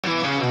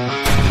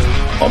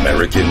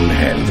American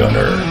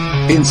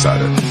Handgunner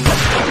Insider.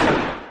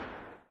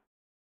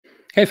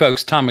 Hey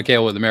folks, Tom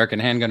McHale with American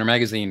Handgunner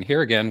Magazine here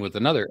again with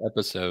another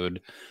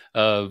episode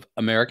of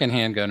American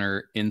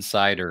Handgunner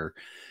Insider.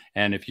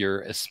 And if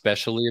you're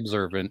especially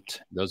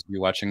observant, those of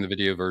you watching the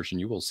video version,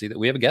 you will see that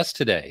we have a guest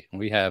today.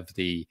 We have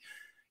the,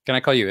 can I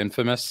call you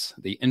infamous?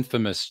 The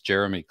infamous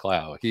Jeremy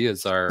Clough. He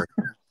is our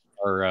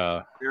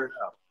I'm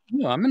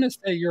going to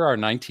say you're our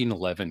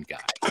 1911 guy.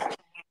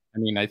 I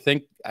mean, I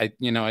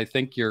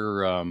think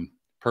your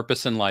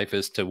purpose in life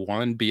is to,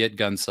 one, be at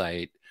gun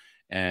sight,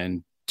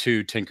 and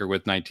two, tinker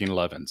with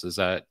 1911s. Is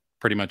that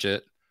pretty much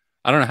it?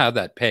 I don't know how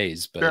that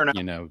pays, but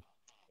it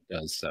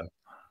does. So,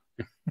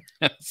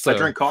 I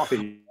drink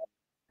coffee.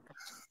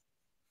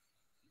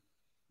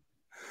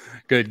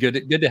 Good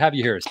to have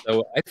you here.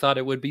 So I thought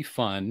it would be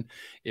fun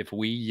if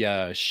we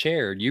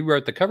shared. You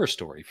wrote the cover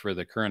story for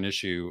the current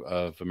issue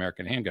of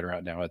American Handgunner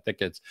out now. I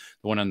think it's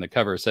the one on the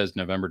cover. It says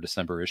November,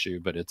 December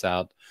issue, but it's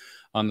out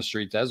on the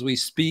streets as we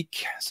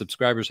speak.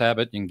 Subscribers have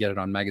it. You can get it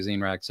on magazine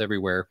racks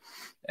everywhere.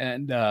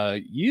 And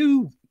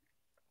you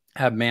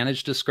have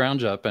managed to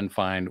scrounge up and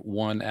find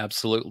one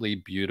absolutely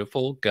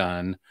beautiful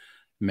gun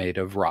made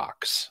of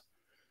rocks.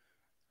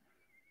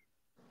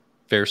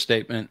 Fair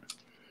statement?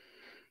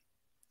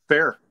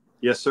 Fair.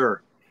 Yes,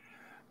 sir.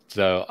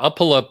 So I'll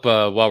pull up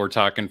while we're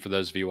talking, for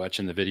those of you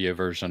watching the video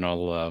version,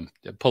 I'll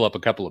pull up a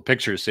couple of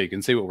pictures so you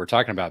can see what we're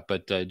talking about.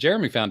 But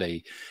Jeremy found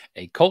a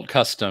Colt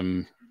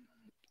Custom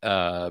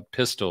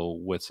pistol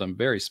with some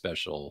very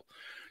special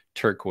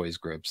turquoise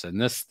grips.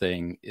 And this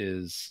thing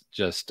is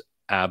just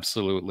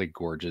absolutely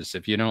gorgeous.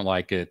 If you don't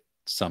like it,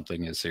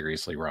 something is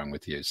seriously wrong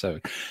with you. So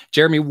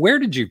Jeremy, where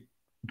did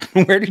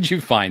you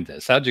find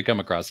this? How'd you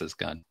come across this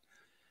gun?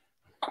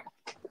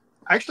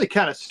 I actually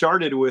kind of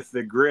started with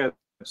the grips.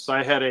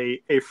 I had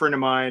a friend of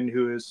mine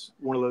who is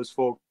one of those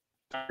folks,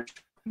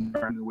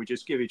 we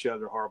just give each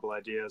other horrible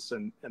ideas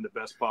in the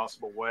best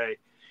possible way.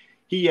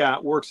 He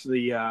works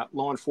the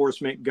law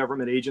enforcement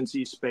government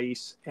agency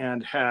space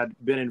and had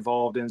been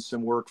involved in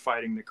some work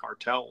fighting the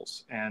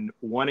cartels. And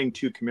wanting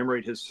to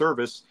commemorate his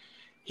service,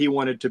 he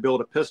wanted to build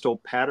a pistol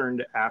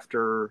patterned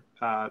after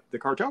the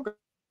cartel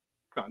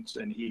guns,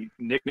 and he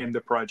nicknamed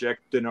the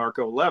project the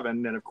Narco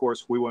 11. And of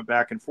course, we went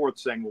back and forth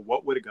saying, well,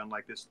 what would a gun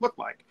like this look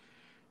like?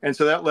 And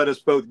so that led us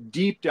both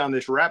deep down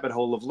this rabbit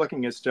hole of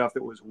looking at stuff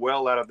that was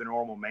well out of the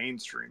normal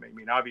mainstream. I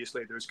mean,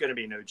 obviously, there's going to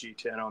be no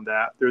G10 on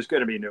that. There's going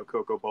to be no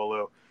Coco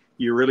Bolo.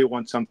 You really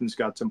want something that's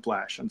got some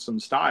flash and some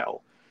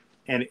style.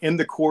 And in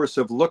the course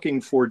of looking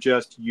for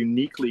just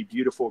uniquely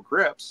beautiful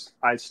grips,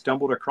 I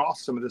stumbled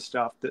across some of the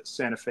stuff that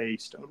Santa Fe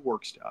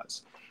Stoneworks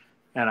does.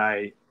 And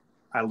I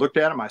looked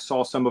at them. I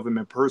saw some of them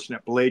in person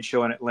at Blade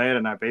Show in Atlanta,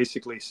 and I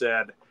basically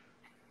said,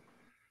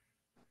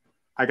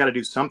 I got to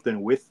do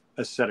something with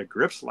a set of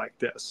grips like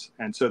this.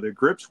 And so the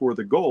grips were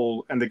the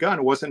goal, and the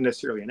gun wasn't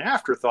necessarily an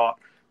afterthought,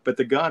 but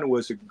the gun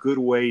was a good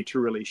way to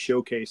really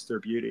showcase their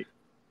beauty.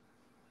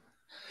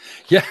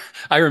 Yeah,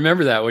 I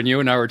remember that when you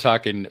and I were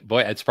talking,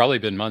 boy, it's probably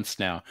been months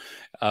now,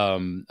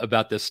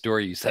 about this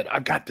story. You said,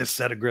 I've got this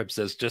set of grips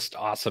that's just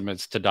awesome.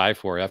 It's to die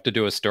for. I have to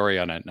do a story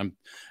on it. And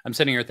I'm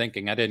sitting here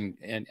thinking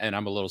and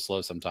I'm a little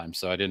slow sometimes,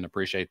 so I didn't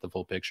appreciate the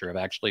full picture of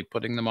actually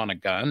putting them on a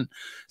gun.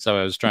 So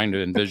I was trying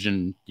to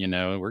envision,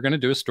 we're going to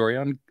do a story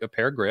on a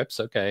pair of grips.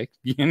 Okay.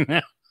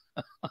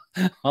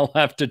 I'll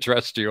have to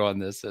trust you on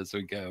this as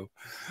we go.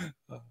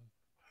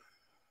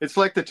 It's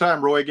like the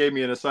time Roy gave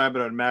me an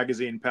assignment on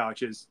magazine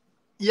pouches.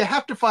 You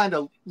have to find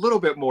a little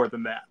bit more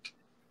than that.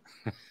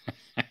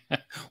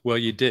 Well,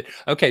 you did.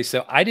 Okay,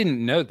 so I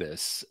didn't know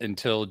this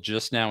until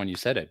just now when you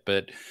said it,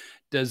 but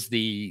does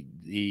the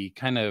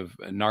kind of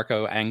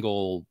narco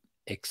angle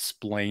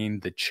explain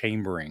the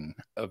chambering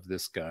of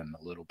this gun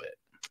a little bit?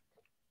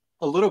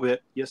 A little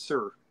bit, yes,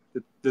 sir.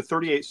 The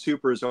 38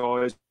 Super has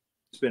always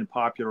been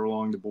popular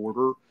along the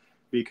border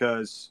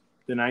because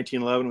the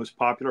 1911 was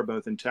popular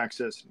both in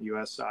Texas, the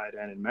U.S. side,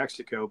 and in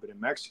Mexico. But in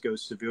Mexico,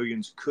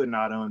 civilians could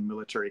not own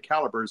military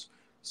calibers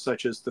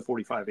such as the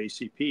 45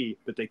 ACP,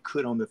 but they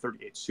could own the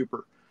 38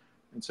 Super.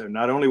 And so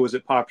not only was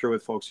it popular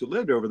with folks who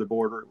lived over the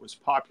border, it was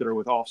popular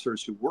with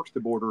officers who worked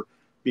the border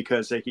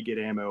because they could get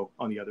ammo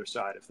on the other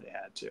side if they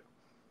had to.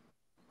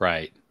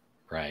 Right.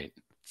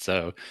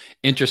 So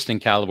interesting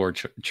caliber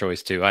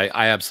choice too.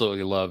 I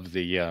absolutely love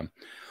the,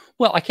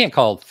 well, I can't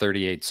call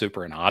 38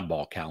 Super an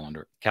oddball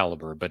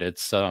caliber, but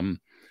it's, can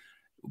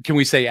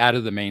we say out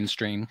of the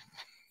mainstream?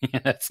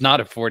 It's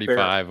not a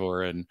 45 Fair.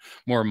 Or in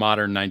more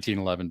modern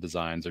 1911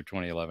 designs or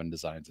 2011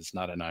 designs. It's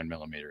not a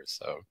 9mm.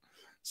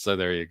 So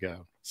there you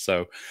go.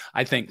 So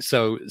I think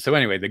so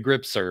anyway, the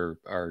grips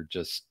are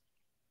just,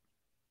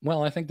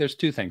 well, I think there's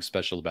two things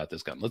special about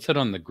this gun. Let's hit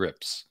on the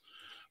grips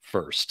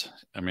first.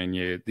 I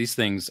mean, these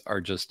things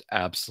are just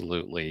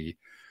absolutely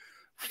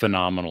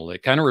phenomenal.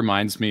 It kind of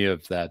reminds me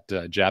of that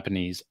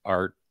Japanese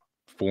art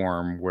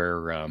form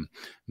where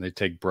they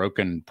take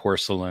broken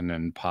porcelain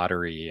and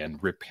pottery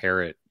and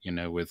repair it,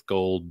 with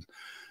gold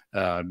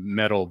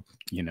metal,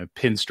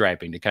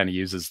 pinstriping to kind of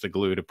use as the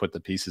glue to put the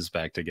pieces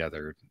back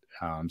together.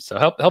 So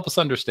help us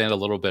understand a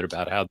little bit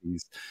about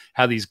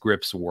how these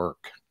grips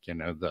work. you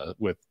know,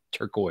 with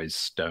turquoise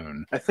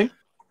stone. I think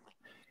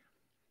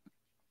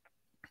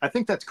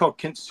that's called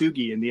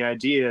kintsugi, and the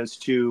idea is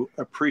to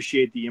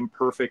appreciate the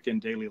imperfect in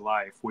daily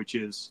life, which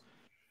is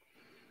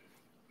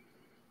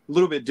a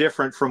little bit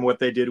different from what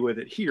they did with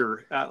it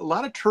here. A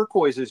lot of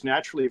turquoise is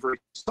naturally very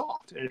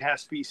soft, and it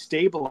has to be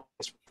stabilized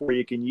before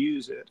you can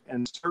use it,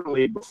 and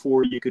certainly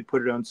before you could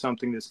put it on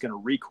something that's going to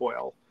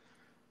recoil.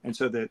 And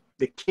so the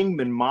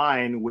Kingman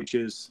mine, which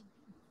is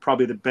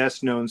probably the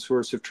best known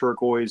source of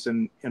turquoise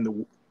in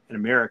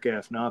America,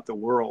 if not the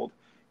world,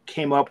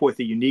 came up with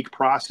a unique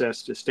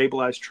process to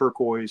stabilize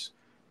turquoise,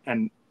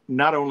 and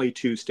not only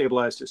to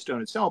stabilize the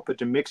stone itself, but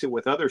to mix it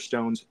with other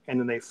stones, and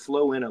then they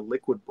flow in a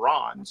liquid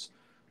bronze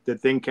that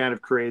then kind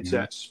of creates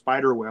that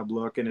spider web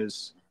look, and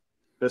is,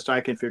 best I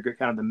can figure,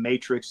 kind of the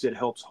matrix that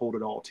helps hold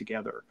it all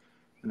together.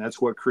 And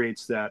that's what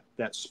creates that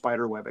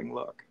spider webbing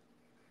look.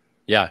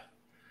 Yeah.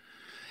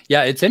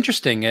 Yeah, it's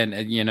interesting.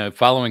 And you know,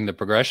 following the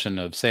progression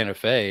of Santa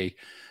Fe,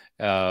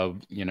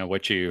 you know,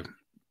 what you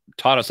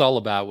taught us all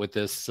about with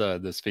this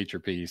this feature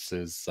piece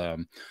is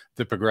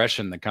the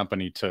progression the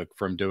company took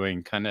from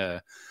doing kind of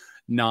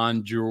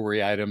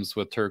non-jewelry items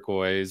with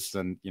turquoise,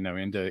 and you know,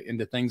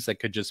 into things that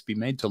could just be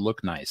made to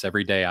look nice,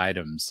 everyday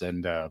items.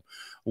 And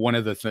one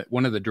of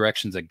the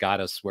directions that got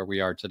us where we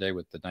are today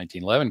with the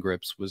 1911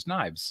 grips was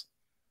knives.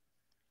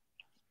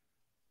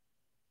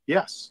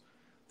 Yes,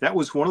 that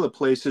was one of the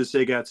places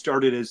they got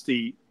started. As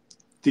the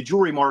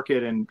jewelry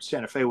market in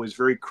Santa Fe was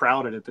very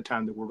crowded at the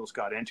time the Wurtels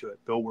got into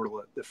it. Bill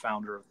Wurtel, the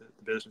founder of the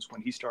business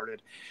when he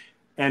started,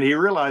 and he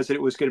realized that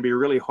it was going to be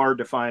really hard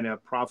to find a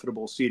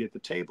profitable seat at the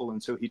table.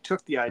 And so he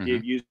took the idea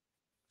of using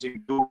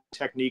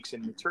techniques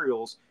and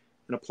materials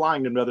and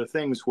applying them to other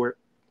things where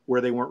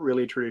they weren't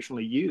really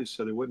traditionally used,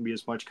 so there wouldn't be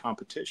as much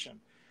competition.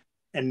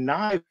 And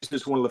knives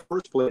is one of the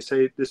first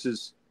places. This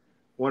is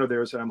one of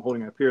theirs that I'm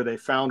holding up here. They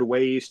found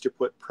ways to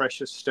put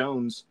precious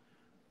stones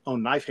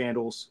on knife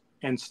handles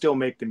and still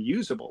make them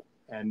usable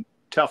and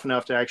tough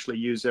enough to actually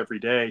use every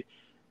day,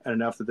 and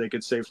enough that they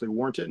could safely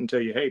warrant it and tell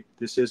you, hey,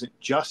 this isn't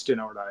just an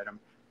art item.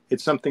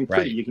 It's something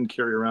pretty you can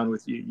carry around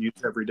with you, use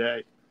every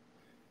day.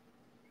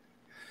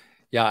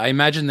 Yeah, I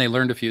imagine they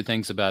learned a few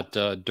things about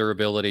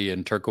durability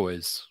and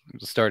turquoise,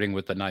 starting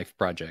with the knife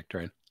project,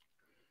 right?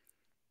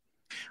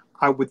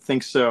 I would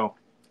think so.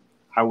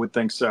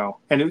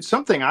 And it's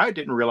something I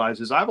didn't realize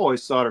is I've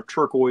always thought of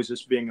turquoise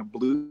as being a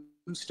blue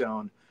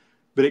stone,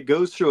 but it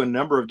goes through a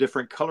number of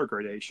different color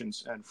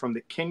gradations. And from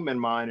the Kingman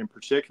mine in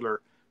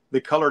particular, the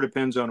color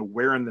depends on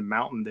where in the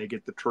mountain they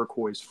get the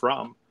turquoise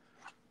from.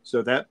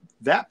 So that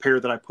pair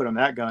that I put on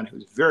that gun, it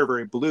was very,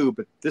 very blue,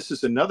 but this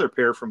is another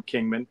pair from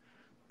Kingman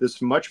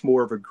that's much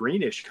more of a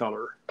greenish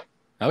color.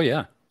 Oh,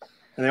 yeah.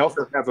 And they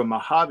also have a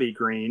Mojave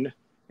green,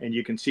 and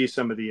you can see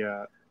some of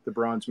the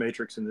bronze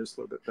matrix in this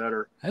a little bit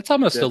better. That's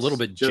almost a little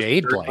bit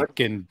jade-like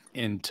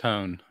in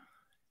tone.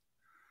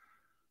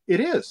 It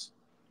is.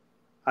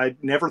 I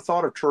never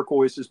thought of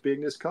turquoise as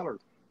being this color,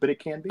 but it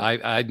can be.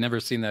 I'd never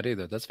seen that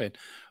either. That's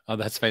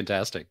that's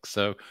fantastic.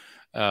 So,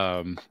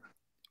 well,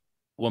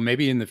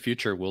 maybe in the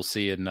future we'll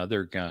see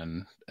another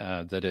gun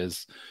that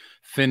is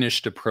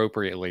finished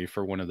appropriately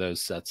for one of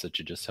those sets that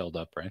you just held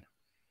up, right?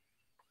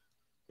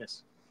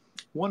 Yes,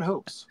 one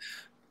hopes.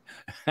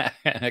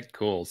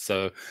 Cool.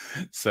 So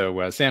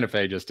Santa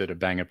Fe just did a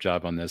bang-up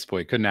job on this.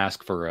 Boy, couldn't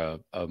ask for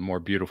a more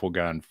beautiful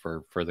gun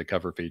for the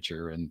cover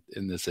feature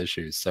in this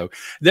issue. So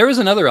there is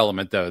another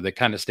element, though, that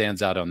kind of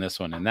stands out on this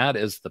one, and that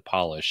is the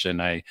polish.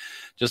 And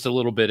just a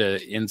little bit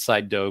of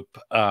inside dope.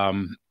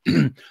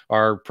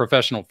 Our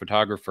professional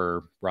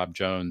photographer, Rob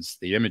Jones,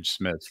 the Image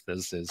Smith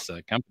is his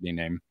company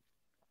name,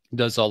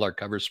 does all our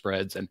cover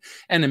spreads. And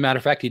as a matter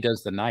of fact, he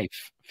does the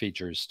knife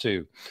features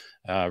too,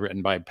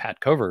 written by Pat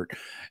Covert.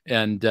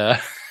 And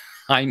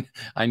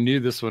I knew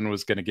this one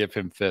was going to give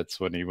him fits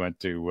when he went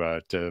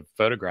to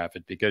photograph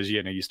it, because,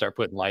 you know, you start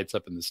putting lights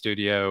up in the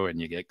studio and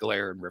you get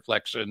glare and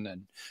reflection,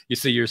 and you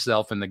see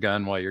yourself in the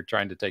gun while you're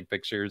trying to take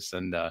pictures.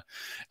 And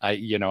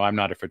I'm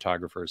not a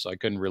photographer, so I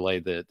couldn't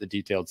relay the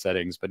detailed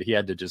settings, but he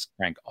had to just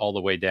crank all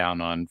the way down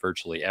on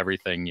virtually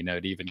everything, you know,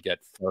 to even get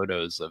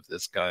photos of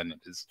this gun.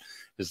 It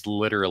is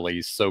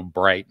literally so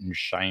bright and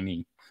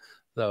shiny.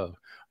 So,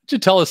 would you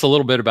tell us a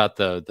little bit about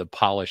the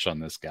polish on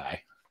this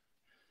guy?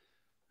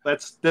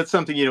 That's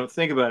something you don't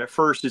think about at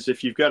first, is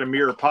if you've got a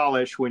mirror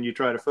polish, when you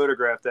try to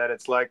photograph that,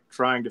 it's like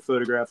trying to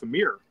photograph a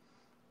mirror,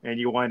 and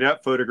you wind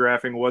up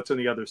photographing what's on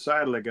the other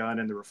side of the gun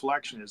and the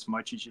reflection as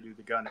much as you do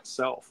the gun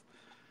itself.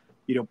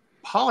 You know,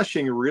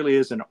 polishing really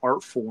is an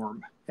art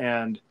form,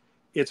 and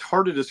it's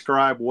hard to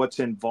describe what's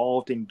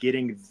involved in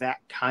getting that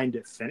kind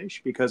of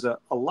finish, because a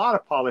lot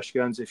of polished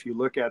guns, if you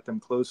look at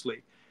them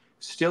closely,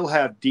 still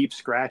have deep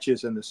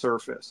scratches in the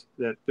surface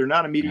that they're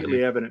not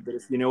immediately evident, but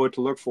if you know what to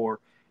look for,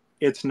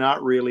 it's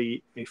not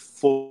really a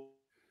full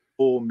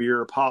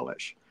mirror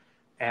polish.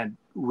 And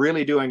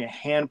really doing a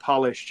hand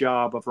polished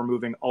job of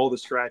removing all the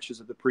scratches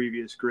of the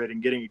previous grid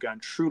and getting a gun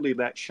truly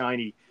that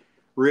shiny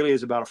really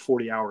is about a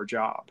 40-hour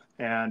job.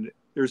 And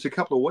there's a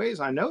couple of ways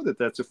I know that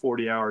that's a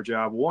 40-hour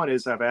job. One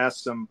is I've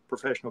asked some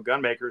professional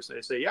gun makers.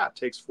 They say, yeah, it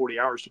takes 40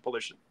 hours to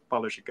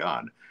polish a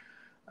gun.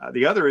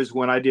 The other is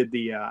when I did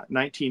the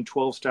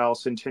 1912 style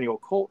Centennial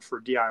Colt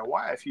for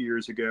DIY a few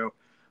years ago,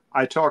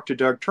 I talked to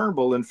Doug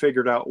Turnbull and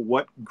figured out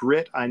what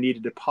grit I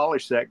needed to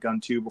polish that gun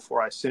to before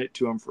I sent it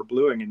to him for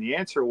bluing. And the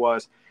answer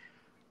was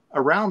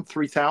around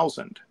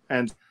 3,000.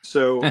 And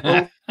so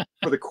over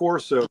the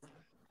course of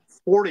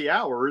 40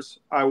 hours,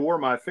 I wore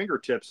my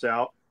fingertips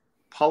out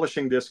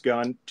polishing this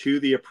gun to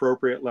the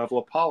appropriate level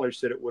of polish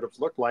that it would have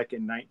looked like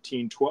in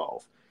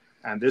 1912.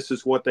 And this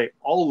is what they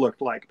all looked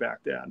like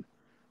back then.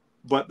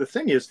 But the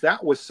thing is,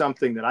 that was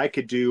something that I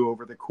could do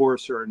over the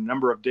course of a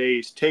number of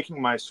days,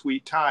 taking my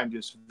sweet time,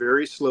 just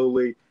very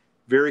slowly,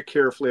 very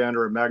carefully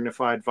under a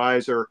magnified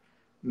visor,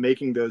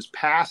 making those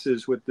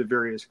passes with the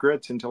various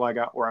grits until I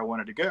got where I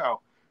wanted to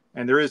go.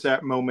 And there is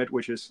that moment,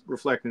 which is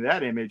reflected in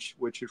that image,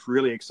 which is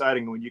really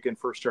exciting when you can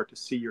first start to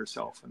see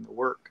yourself in the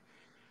work.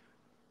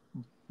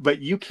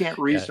 But you can't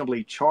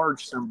reasonably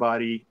charge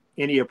somebody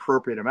any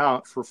appropriate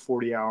amount for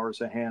 40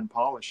 hours of hand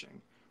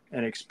polishing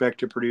and expect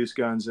to produce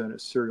guns on a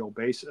serial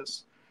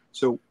basis.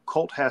 So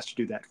Colt has to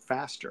do that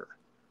faster.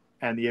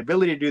 And the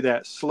ability to do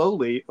that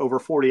slowly over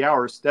 40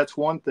 hours, that's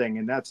one thing,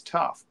 and that's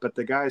tough. But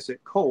the guys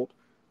at Colt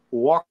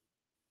walk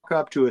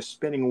up to a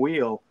spinning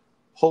wheel,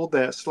 hold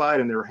that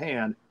slide in their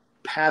hand,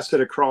 pass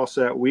it across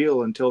that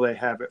wheel until they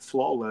have it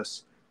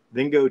flawless,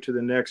 then go to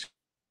the next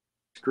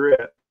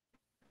grit.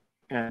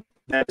 And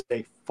that's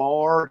a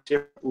far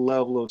different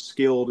level of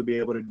skill to be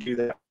able to do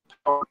that.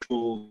 Power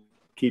tool,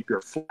 keep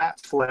your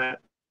flats flat,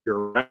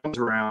 your rounds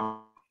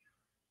around,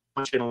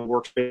 punch it on the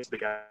workspace. The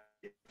guy.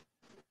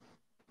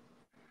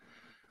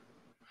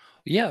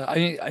 Yeah,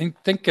 I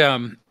think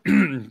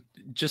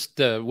just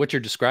what you're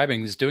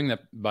describing is doing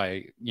that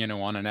by, you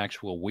know, on an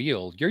actual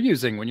wheel. You're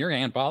using, when you're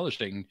hand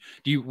polishing,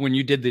 when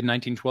you did the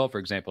 1912, for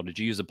example, did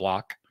you use a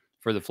block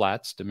for the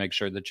flats to make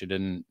sure that you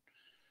didn't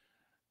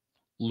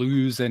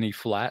lose any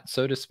flat,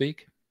 so to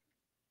speak?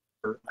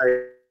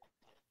 I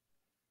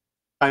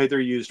either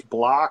used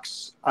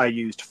blocks, I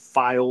used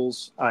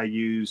files, I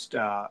used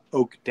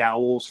oak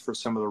dowels for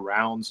some of the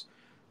rounds.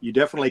 You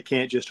definitely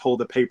can't just hold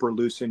the paper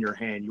loose in your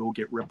hand. You'll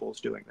get ripples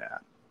doing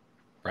that.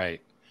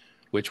 Right.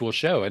 Which will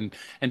show. And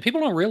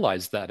people don't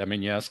realize that. I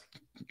mean, yes,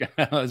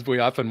 as we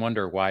often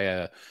wonder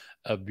why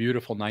a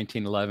beautiful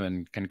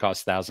 1911 can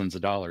cost thousands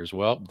of dollars.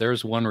 Well,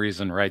 there's one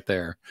reason right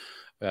there.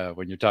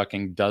 When you're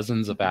talking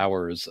dozens of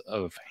hours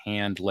of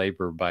hand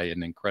labor by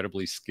an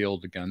incredibly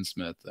skilled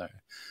gunsmith,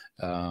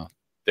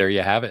 there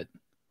you have it.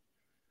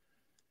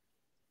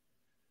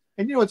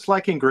 And, you know, it's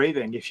like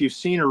engraving. If you've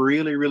seen a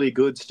really, really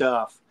good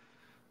stuff,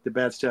 the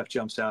bad stuff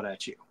jumps out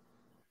at you.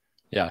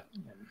 Yeah.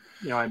 And,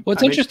 you know,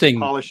 what's interesting,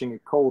 polishing a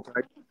Colt.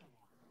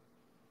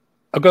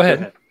 Oh, go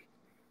ahead.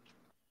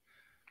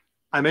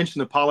 I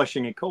mentioned the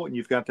polishing a Colt, and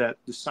you've got the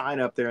sign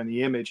up there in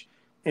the image.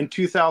 In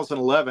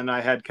 2011, I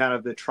had kind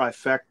of the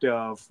trifecta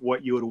of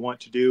what you would want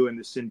to do in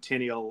the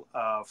centennial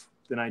of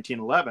the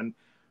 1911.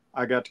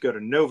 I got to go to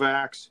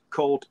Novak's,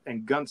 Colt,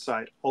 and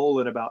Gunsight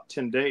all in about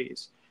 10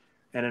 days.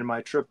 And in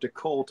my trip to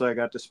Colt, I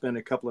got to spend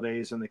a couple of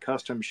days in the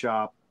custom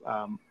shop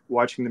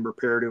watching them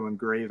prepare to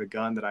engrave a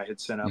gun that I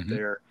had sent up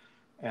there,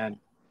 and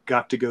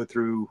got to go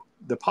through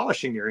the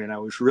polishing area. And I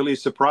was really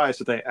surprised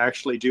that they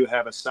actually do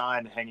have a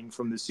sign hanging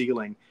from the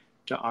ceiling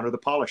to honor the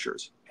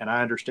polishers. And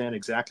I understand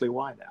exactly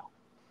why now.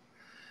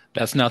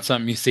 That's not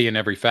something you see in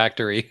every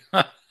factory.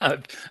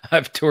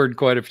 I've toured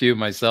quite a few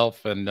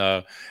myself, and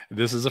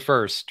this is a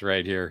first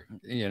right here.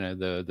 You know,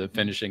 the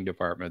finishing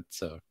department.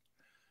 So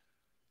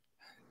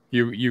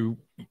you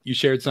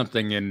shared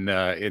something in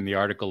the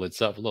article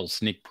itself, a little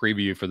sneak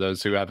preview for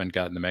those who haven't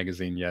gotten the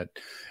magazine yet.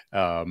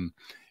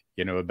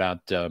 You know,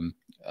 about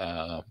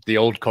the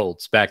old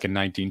Colts back in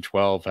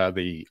 1912, how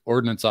the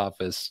Ordnance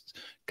Office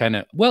kind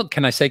of, well,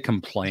 can I say,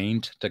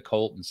 complained to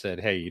Colt and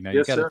said, hey, you know,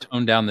 you got to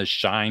tone down the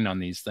shine on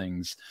these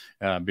things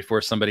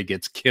before somebody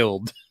gets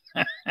killed.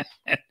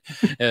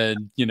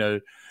 And, you know,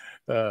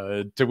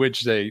 to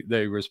which they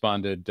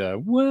responded,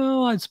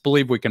 well, I just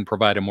believe we can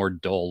provide a more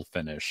dull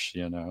finish.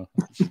 You know,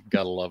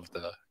 gotta love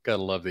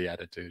the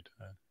attitude.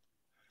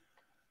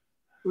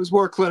 It was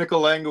more clinical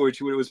language.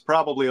 It was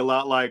probably a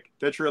lot like,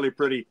 that's really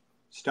pretty.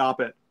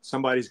 Stop it.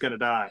 Somebody's going to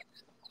die.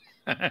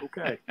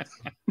 Okay.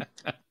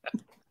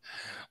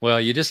 Well,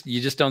 you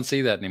just don't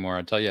see that anymore.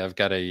 I'll tell you, I've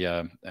got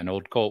an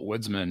old Colt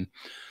Woodsman.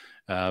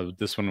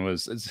 This one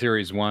was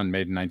Series 1,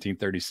 made in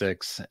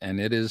 1936, and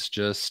it's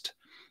just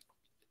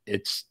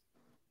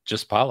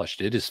polished.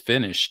 It is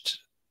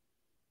finished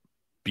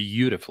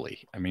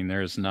beautifully. I mean,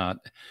 there's not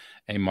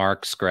a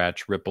mark,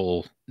 scratch,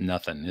 ripple,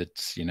 nothing.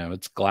 It's, you know,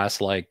 it's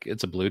glass-like.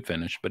 It's a blued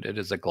finish, but it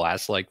is a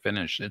glass-like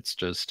finish. It's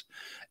just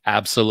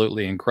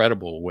absolutely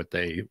incredible what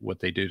they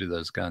do to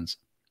those guns.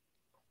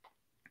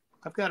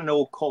 I've got an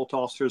old Colt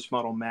Officers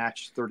Model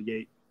Match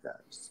 38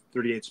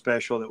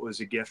 Special that was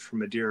a gift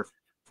from a dear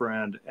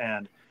friend.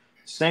 And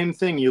same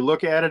thing, you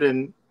look at it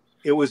and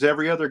it was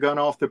every other gun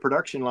off the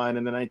production line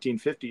in the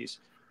 1950s.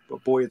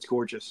 But boy, it's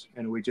gorgeous.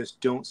 And we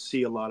just don't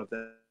see a lot of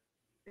that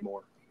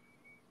anymore.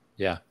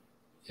 Yeah.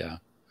 Yeah.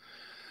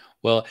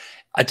 Well,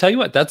 I tell you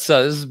what, this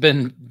has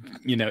been,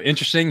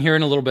 interesting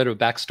hearing a little bit of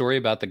backstory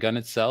about the gun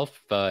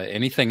itself.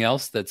 Anything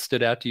else that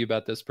stood out to you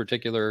about this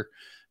particular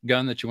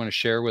gun that you want to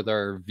share with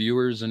our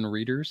viewers and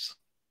readers?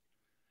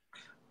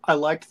 I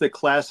liked the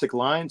classic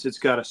lines. It's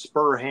got a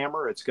spur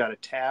hammer. It's got a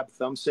tab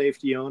thumb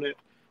safety on it.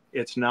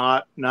 It's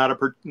not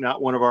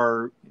one of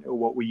our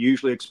what we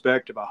usually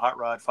expect of a hot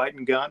rod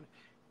fighting gun.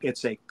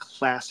 It's a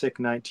classic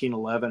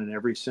 1911 in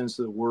every sense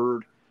of the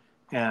word,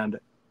 and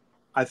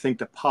I think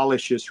the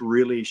polish just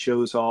really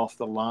shows off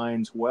the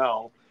lines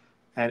well.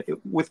 And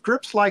with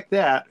grips like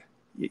that,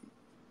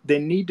 they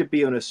need to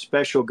be on a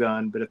special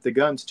gun. But if the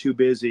gun's too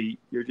busy,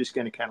 you're just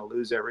going to kind of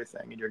lose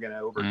everything, and you're going to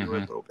overdo it a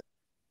little bit.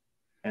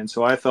 And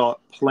so I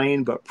thought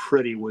plain but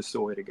pretty was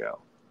the way to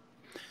go.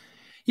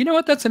 You know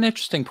what? That's an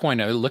interesting point.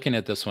 Looking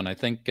at this one, I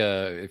think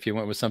if you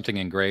went with something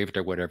engraved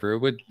or whatever,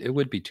 it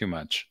would be too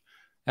much.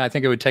 I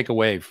think it would take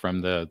away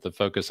from the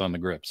focus on the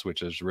grips,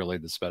 which is really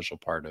the special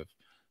part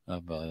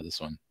of this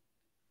one.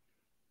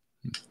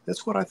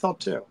 That's what I thought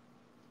too.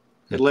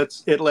 It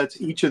lets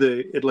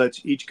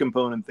each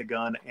component, the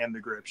gun and the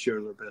grip,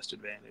 show their best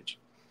advantage.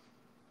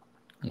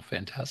 Well,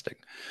 fantastic.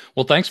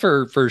 Well, thanks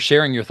for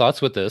sharing your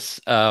thoughts with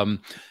us.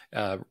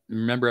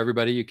 Remember,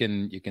 everybody, you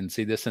can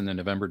see this in the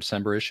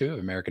November-December issue of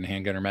American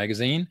Handgunner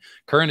magazine.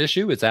 Current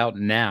issue is out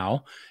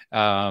now.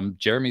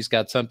 Jeremy's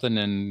got something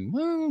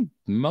in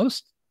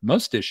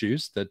most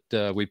issues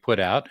that we put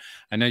out.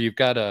 I know you've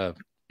got a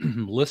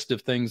list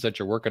of things that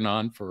you're working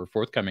on for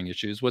forthcoming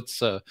issues.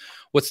 What's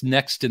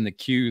next in the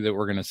queue that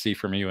we're going to see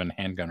from you and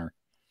Handgunner?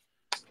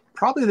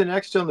 Probably the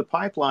next on the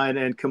pipeline,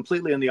 and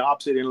completely on the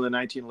opposite end of the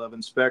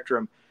 1911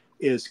 spectrum,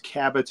 is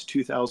Cabot's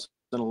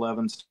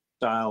 2011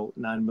 style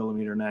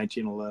 9mm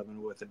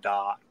 1911 with a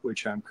dot,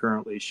 which I'm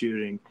currently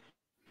shooting.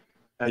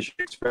 As you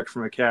expect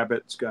from a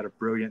Cabot, it's got a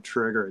brilliant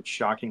trigger. It's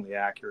shockingly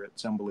accurate.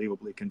 It's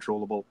unbelievably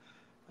controllable.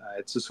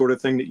 It's the sort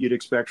of thing that you'd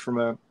expect from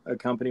a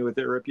company with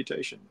their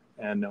reputation.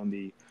 And on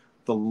the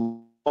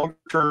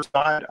long-term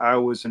side, I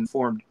was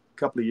informed a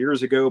couple of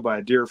years ago by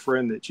a dear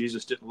friend that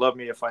Jesus didn't love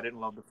me if I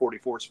didn't love the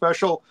 44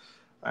 Special.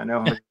 I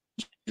know how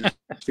Jesus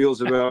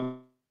feels about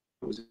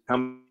it. Was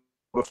coming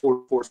a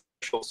 44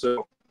 Special,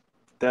 so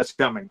that's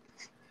coming.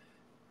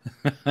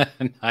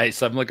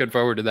 Nice. I'm looking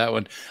forward to that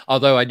one.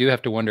 Although I do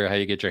have to wonder how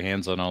you get your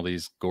hands on all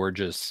these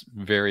gorgeous,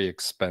 very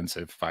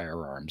expensive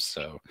firearms.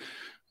 So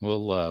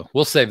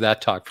we'll save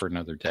that talk for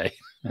another day.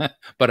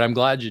 But I'm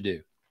glad you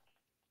do.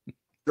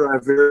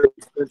 Drive very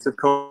expensive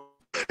car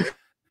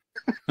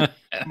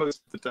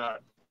most of the time.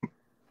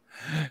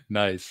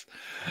 Nice.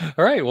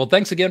 All right. Well,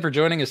 thanks again for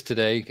joining us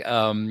today.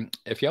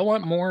 If y'all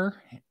want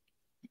more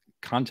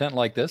content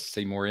like this,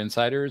 see more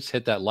insiders,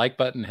 hit that like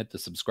button, hit the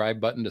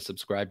subscribe button to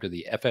subscribe to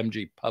the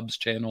FMG Pubs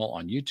channel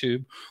on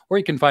YouTube, or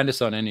you can find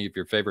us on any of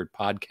your favorite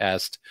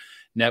podcast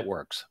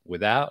networks.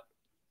 With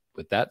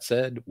that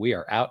said, we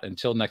are out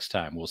until next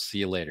time. We'll see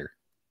you later.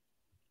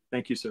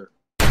 Thank you, sir.